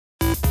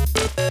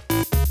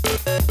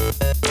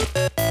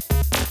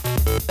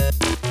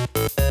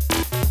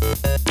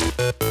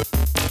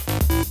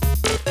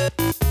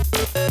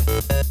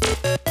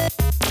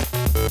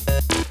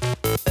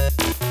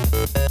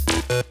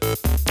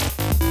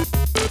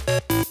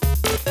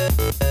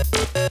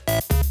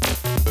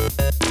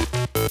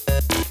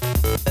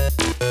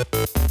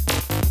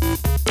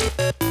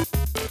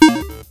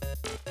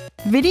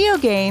Video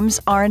games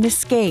are an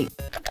escape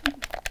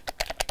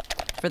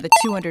for the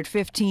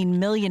 215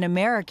 million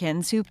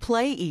Americans who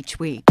play each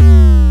week. All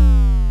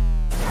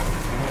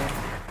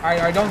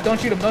right,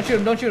 don't shoot him, don't shoot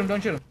him, don't shoot him,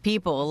 don't shoot him.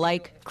 People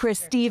like Chris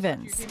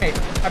Stevens.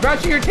 I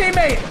brought you your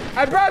teammate!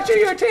 I brought you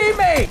your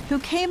teammate! Who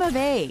came of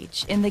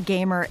age in the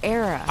gamer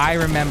era. I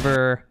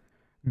remember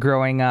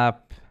growing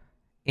up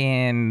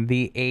in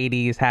the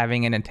 80s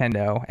having a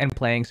Nintendo and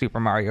playing Super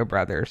Mario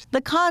Brothers.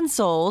 The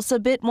console's a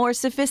bit more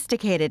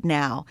sophisticated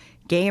now.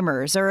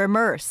 Gamers are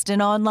immersed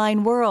in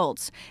online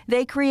worlds.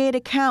 They create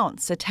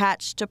accounts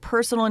attached to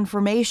personal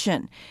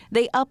information.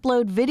 They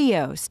upload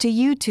videos to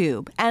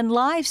YouTube and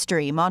live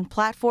stream on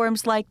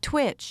platforms like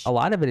Twitch. A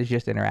lot of it is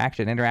just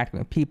interacting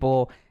with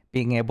people,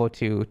 being able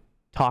to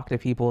talk to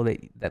people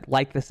that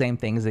like the same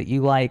things that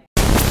you like.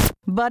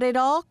 But it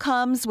all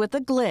comes with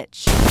a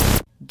glitch.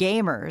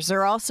 Gamers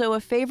are also a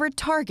favorite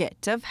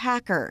target of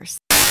hackers,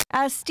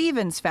 as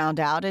Stevens found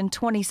out in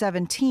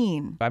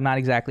 2017. I'm not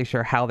exactly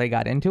sure how they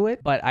got into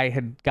it, but I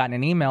had gotten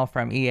an email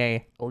from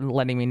EA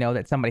letting me know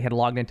that somebody had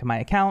logged into my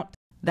account.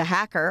 The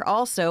hacker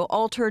also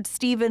altered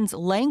Stevens'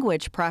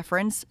 language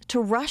preference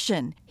to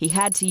Russian. He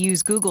had to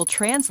use Google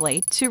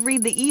Translate to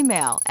read the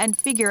email and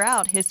figure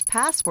out his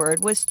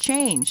password was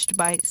changed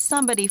by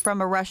somebody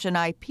from a Russian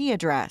IP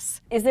address.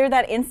 Is there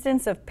that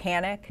instance of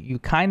panic? You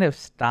kind of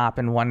stop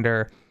and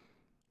wonder,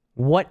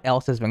 what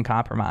else has been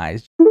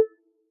compromised?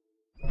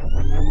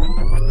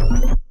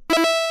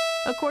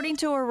 According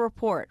to a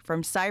report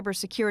from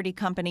cybersecurity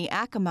company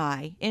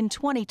Akamai, in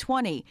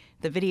 2020,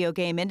 the video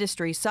game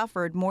industry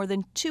suffered more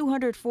than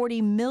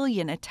 240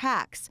 million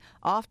attacks,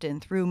 often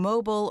through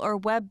mobile or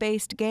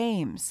web-based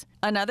games.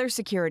 Another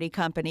security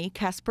company,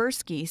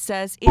 Kaspersky,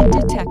 says it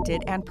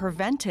detected and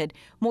prevented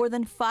more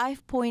than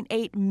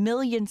 5.8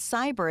 million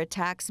cyber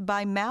attacks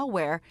by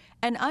malware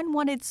and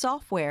unwanted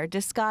software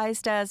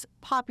disguised as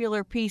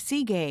popular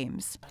PC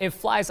games. It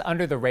flies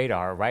under the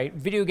radar, right?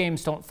 Video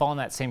games don't fall in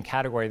that same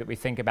category that we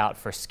think about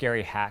for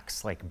scary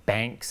hacks like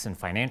banks and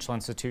financial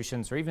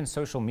institutions or even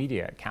social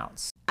media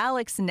accounts.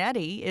 Alex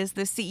Netty is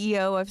the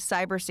CEO of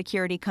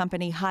cybersecurity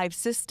company Hive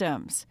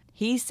Systems.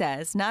 He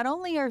says not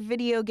only are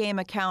video game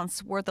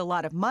accounts worth a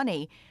lot of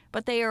money,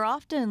 but they are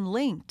often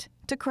linked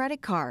to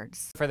credit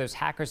cards. For those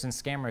hackers and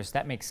scammers,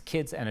 that makes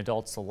kids and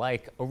adults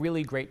alike a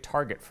really great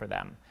target for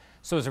them.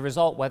 So as a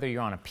result, whether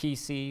you're on a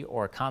PC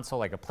or a console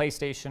like a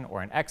PlayStation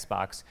or an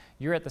Xbox,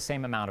 you're at the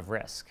same amount of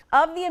risk.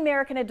 Of the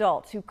American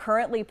adults who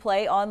currently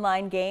play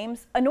online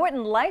games, a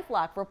Norton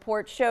LifeLock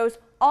report shows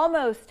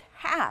almost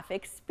half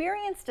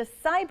experienced a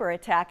cyber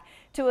attack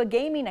to a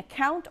gaming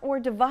account or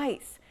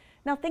device.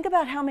 Now think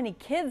about how many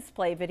kids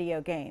play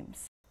video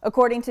games.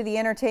 According to the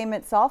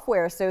Entertainment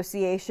Software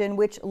Association,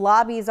 which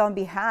lobbies on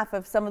behalf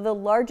of some of the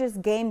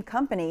largest game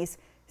companies,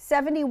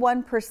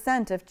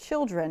 71% of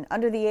children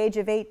under the age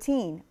of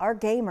 18 are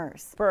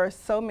gamers. For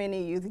so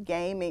many youth,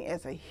 gaming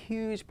is a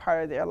huge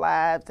part of their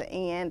lives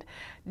and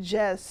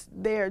just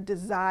their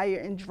desire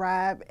and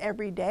drive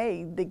every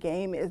day. The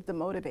game is the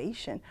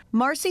motivation.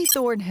 Marcy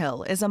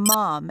Thornhill is a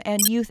mom and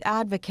youth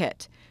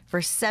advocate.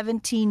 For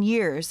 17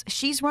 years,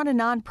 she's run a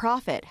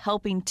nonprofit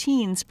helping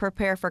teens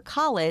prepare for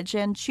college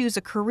and choose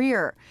a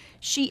career.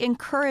 She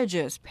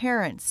encourages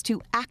parents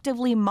to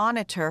actively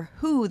monitor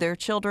who their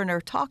children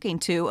are talking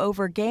to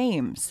over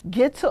games.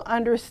 Get to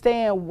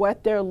understand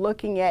what they're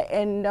looking at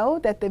and know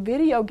that the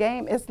video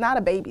game is not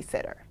a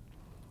babysitter.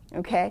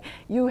 Okay,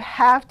 you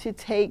have to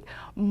take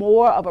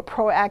more of a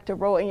proactive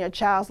role in your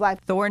child's life.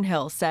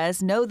 Thornhill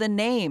says know the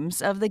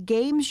names of the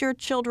games your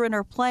children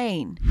are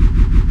playing.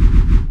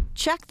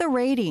 Check the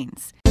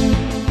ratings.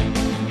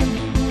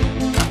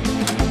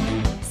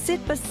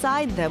 Sit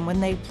beside them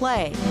when they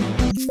play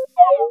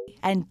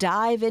and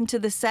dive into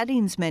the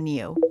settings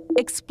menu.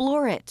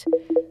 Explore it.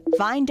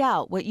 Find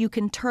out what you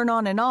can turn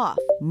on and off.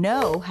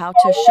 Know how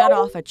to shut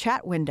off a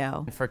chat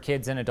window. For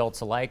kids and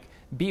adults alike,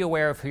 be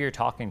aware of who you're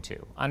talking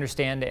to.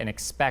 Understand and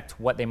expect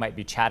what they might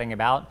be chatting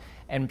about,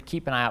 and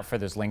keep an eye out for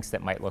those links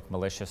that might look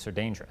malicious or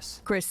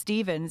dangerous. Chris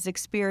Stevens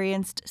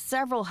experienced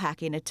several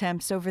hacking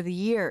attempts over the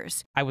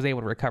years. I was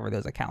able to recover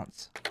those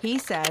accounts. He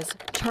says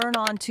turn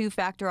on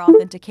two-factor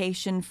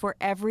authentication for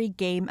every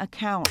game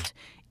account.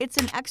 It's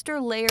an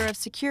extra layer of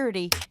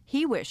security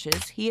he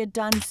wishes he had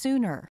done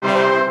sooner.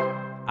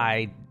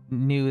 I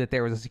knew that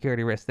there was a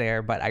security risk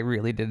there, but I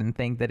really didn't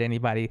think that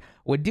anybody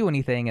would do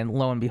anything, and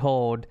lo and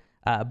behold,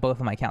 both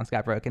of my accounts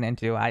got broken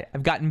into.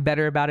 I've gotten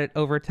better about it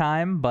over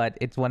time, but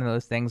it's one of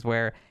those things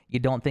where you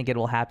don't think it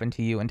will happen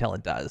to you until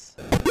it does.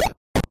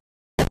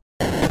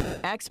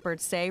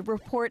 Experts say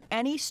report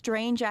any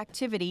strange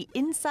activity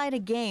inside a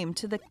game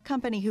to the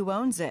company who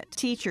owns it.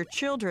 Teach your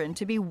children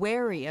to be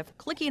wary of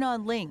clicking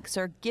on links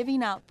or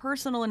giving out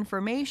personal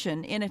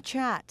information in a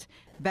chat.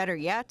 Better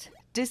yet,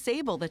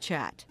 disable the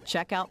chat.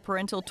 Check out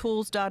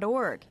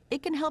parentaltools.org.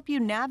 It can help you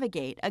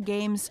navigate a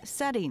game's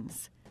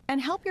settings. And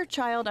help your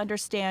child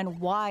understand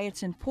why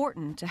it's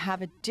important to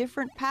have a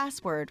different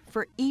password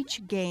for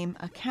each game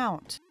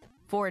account.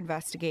 For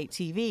Investigate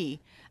TV,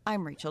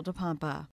 I'm Rachel DePompa.